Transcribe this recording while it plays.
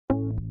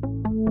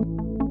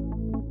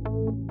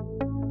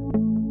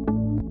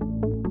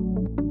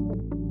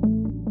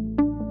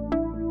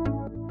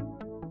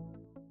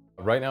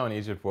Right now in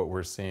Egypt, what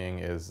we're seeing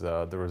is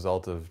the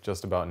result of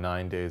just about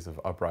 9 days of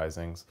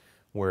uprisings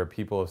where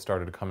people have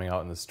started coming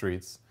out in the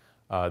streets.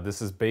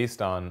 This is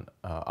based on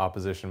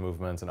opposition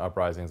movements and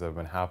uprisings that have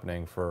been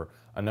happening for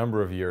a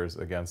number of years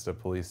against a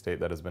police state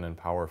that has been in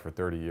power for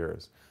 30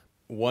 years.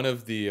 One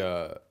of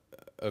the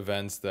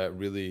events that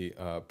really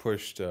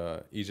pushed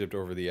Egypt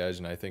over the edge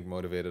and I think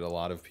motivated a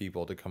lot of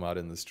people to come out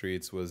in the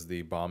streets was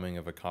the bombing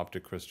of a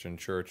Coptic Christian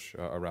church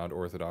around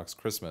Orthodox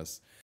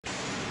Christmas.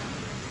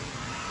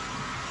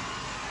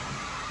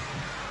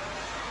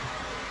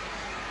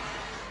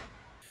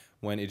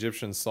 When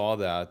Egyptians saw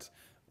that,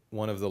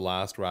 one of the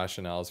last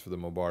rationales for the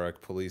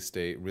Mubarak police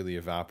state really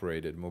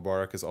evaporated.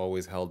 Mubarak has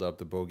always held up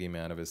the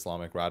bogeyman of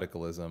Islamic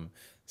radicalism,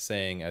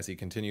 saying, as he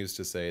continues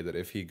to say, that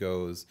if he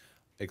goes,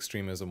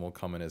 extremism will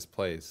come in his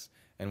place.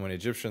 And when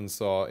Egyptians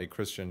saw a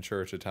Christian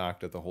church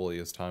attacked at the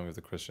holiest time of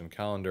the Christian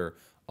calendar,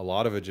 a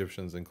lot of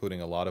Egyptians,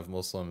 including a lot of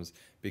Muslims,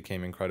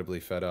 became incredibly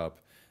fed up.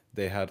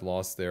 They had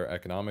lost their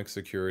economic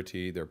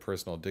security, their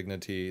personal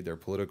dignity, their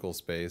political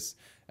space,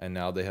 and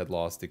now they had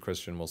lost the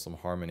Christian-Muslim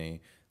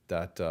harmony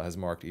that has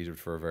marked Egypt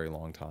for a very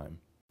long time.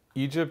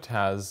 Egypt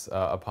has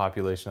a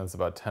population that's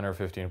about 10 or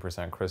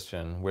 15%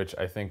 Christian, which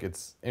I think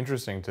it's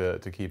interesting to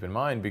keep in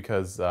mind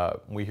because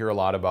we hear a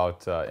lot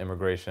about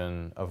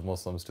immigration of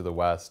Muslims to the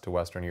West, to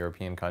Western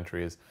European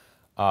countries.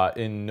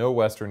 In no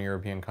Western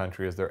European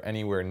country is there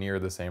anywhere near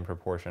the same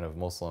proportion of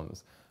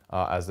Muslims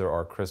as there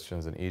are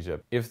Christians in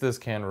Egypt. If this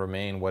can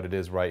remain what it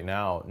is right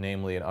now,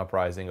 namely an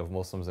uprising of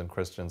Muslims and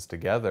Christians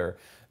together,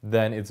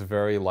 then it's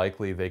very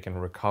likely they can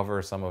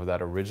recover some of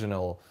that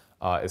original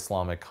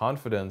Islamic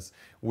confidence,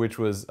 which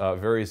was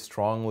very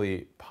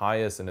strongly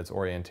pious in its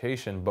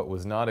orientation, but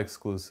was not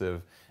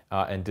exclusive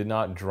and did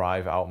not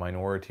drive out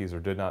minorities or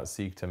did not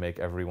seek to make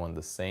everyone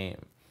the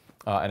same.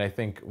 And I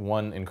think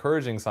one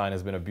encouraging sign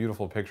has been a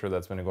beautiful picture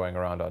that's been going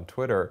around on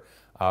Twitter,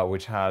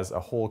 which has a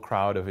whole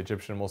crowd of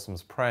Egyptian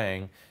Muslims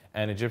praying,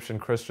 and Egyptian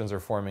Christians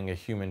are forming a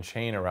human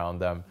chain around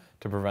them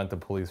to prevent the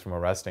police from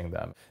arresting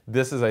them.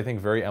 This is, I think,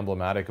 very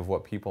emblematic of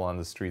what people on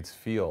the streets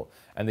feel.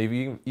 And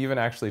they've even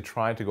actually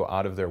tried to go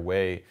out of their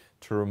way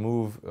to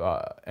remove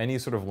any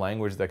sort of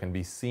language that can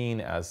be seen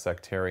as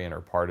sectarian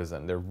or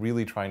partisan. They're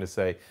really trying to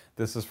say,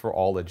 this is for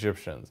all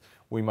Egyptians.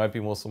 We might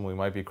be Muslim, we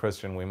might be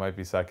Christian, we might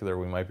be secular,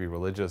 we might be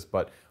religious,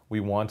 but we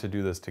want to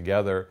do this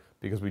together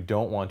because we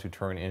don't want to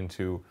turn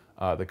into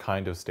the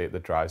kind of state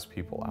that drives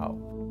people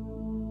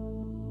out.